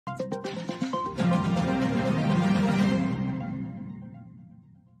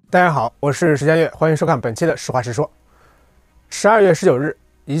大家好，我是石佳悦，欢迎收看本期的实话实说。12月19日，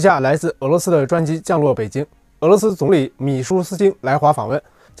一架来自俄罗斯的专机降落北京，俄罗斯总理米舒斯京来华访问，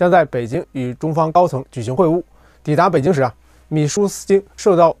将在北京与中方高层举行会晤。抵达北京时米舒斯京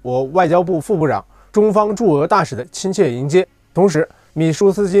受到我外交部副部长、中方驻俄大使的亲切迎接，同时米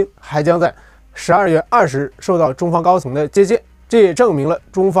舒斯京还将在12月20日受到中方高层的接见，这也证明了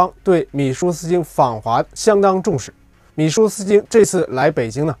中方对米舒斯京访华相当重视。米舒斯京这次来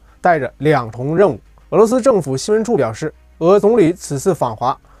北京带着2重任务。俄罗斯政府新闻处表示，俄总理此次访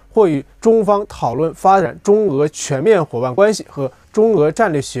华或与中方讨论发展中俄全面伙伴关系和中俄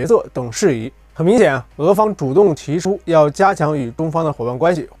战略协作等事宜。很明显俄方主动提出要加强与中方的伙伴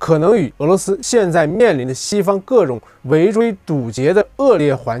关系，可能与俄罗斯现在面临的西方各种围追堵截的恶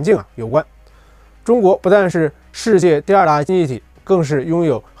劣环境有关。中国不但是世界第2大经济体，更是拥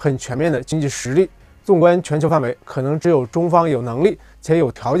有很全面的经济实力。纵观全球范围，可能只有中方有能力且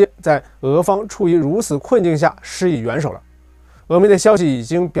有条件在俄方处于如此困境下施以援手了。俄媒的消息已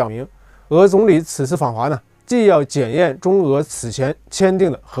经表明，俄总理此次访华既要检验中俄此前签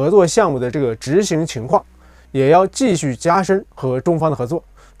订的合作项目的这个执行情况，也要继续加深和中方的合作，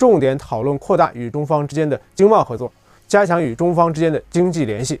重点讨论扩大与中方之间的经贸合作，加强与中方之间的经济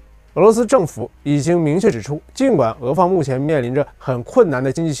联系。俄罗斯政府已经明确指出，尽管俄方目前面临着很困难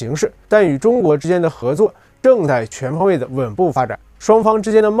的经济形势，但与中国之间的合作正在全方位的稳步发展，双方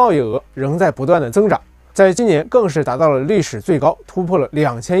之间的贸易额仍在不断的增长，在今年更是达到了历史最高，突破了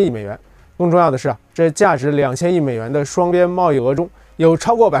2000亿美元。更重要的是这价值2000亿美元的双边贸易额中，有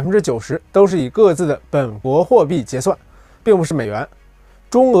超过90%都是以各自的本国货币结算，并不是美元。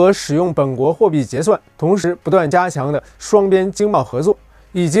中俄使用本国货币结算，同时不断加强的双边经贸合作，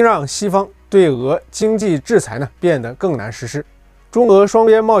已经让西方对俄经济制裁变得更难实施。中俄双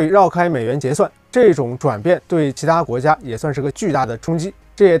边贸易绕开美元结算，这种转变对其他国家也算是个巨大的冲击。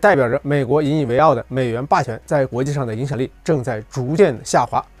这也代表着美国引以为傲的美元霸权在国际上的影响力正在逐渐的下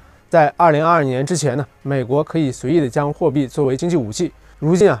滑。在2022年之前美国可以随意的将货币作为经济武器。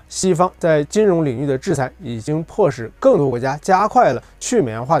如今西方在金融领域的制裁已经迫使更多国家加快了去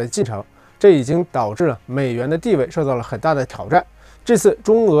美元化的进程，这已经导致了美元的地位受到了很大的挑战。这次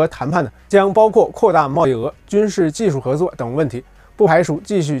中俄谈判将包括扩大贸易额、军事技术合作等问题，不排除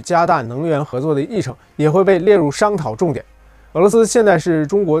继续加大能源合作的议程也会被列入商讨重点。俄罗斯现在是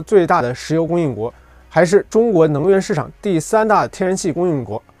中国最大的石油供应国，还是中国能源市场第3大天然气供应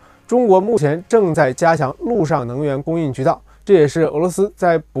国。中国目前正在加强陆上能源供应渠道，这也是俄罗斯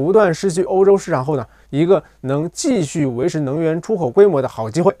在不断失去欧洲市场后一个能继续维持能源出口规模的好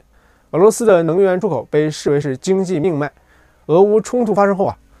机会。俄罗斯的能源出口被视为是经济命脉。俄乌冲突发生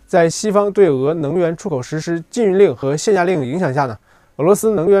后在西方对俄能源出口实施禁运令和限价令的影响下俄罗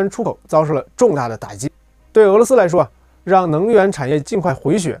斯能源出口遭受了重大的打击。对俄罗斯来说让能源产业尽快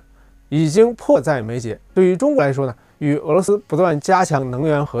回血已经迫在眉睫。对于中国来说与俄罗斯不断加强能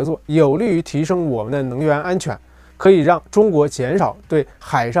源合作，有利于提升我们的能源安全，可以让中国减少对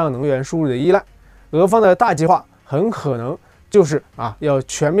海上能源输入的依赖。俄方的大计划很可能就是要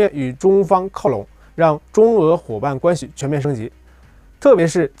全面与中方靠拢，让中俄伙伴关系全面升级。特别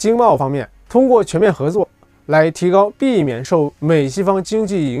是经贸方面，通过全面合作来提高避免受美西方经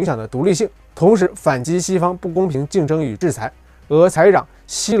济影响的独立性，同时反击西方不公平竞争与制裁。俄财长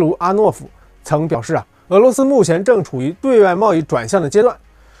西卢阿诺夫曾表示俄罗斯目前正处于对外贸易转向的阶段，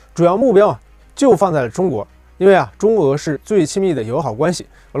主要目标就放在了中国，因为中俄是最亲密的友好关系。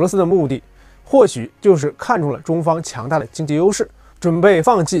俄罗斯的目的或许就是看中了中方强大的经济优势，准备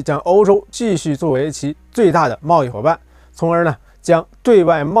放弃将欧洲继续作为其最大的贸易伙伴，从而将对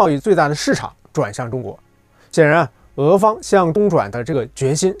外贸易最大的市场转向中国。显然俄方向东转的这个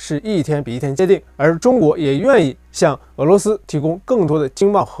决心是一天比一天坚定，而中国也愿意向俄罗斯提供更多的经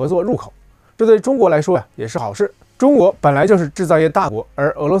贸合作入口。这对中国来说也是好事。中国本来就是制造业大国，而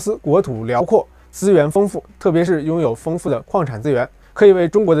俄罗斯国土辽阔，资源丰富，特别是拥有丰富的矿产资源，可以为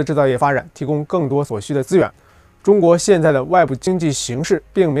中国的制造业发展提供更多所需的资源。中国现在的外部经济形势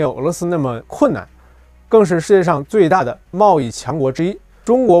并没有俄罗斯那么困难，更是世界上最大的贸易强国之一。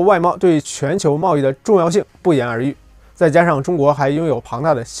中国外贸对全球贸易的重要性不言而喻，再加上中国还拥有庞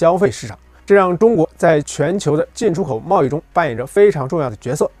大的消费市场，这让中国在全球的进出口贸易中扮演着非常重要的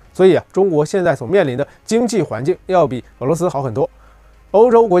角色。所以中国现在所面临的经济环境要比俄罗斯好很多。欧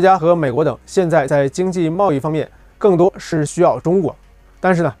洲国家和美国等现在在经济贸易方面更多是需要中国，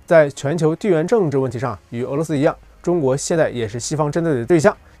但是在全球地缘政治问题上与俄罗斯一样，中国现在也是西方针对的对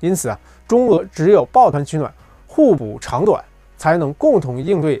象。因此中俄只有抱团取暖，互补长短，才能共同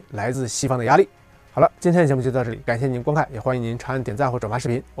应对来自西方的压力。好了，今天的节目就到这里，感谢您观看，也欢迎您长按点赞或转发视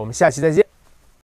频，我们下期再见。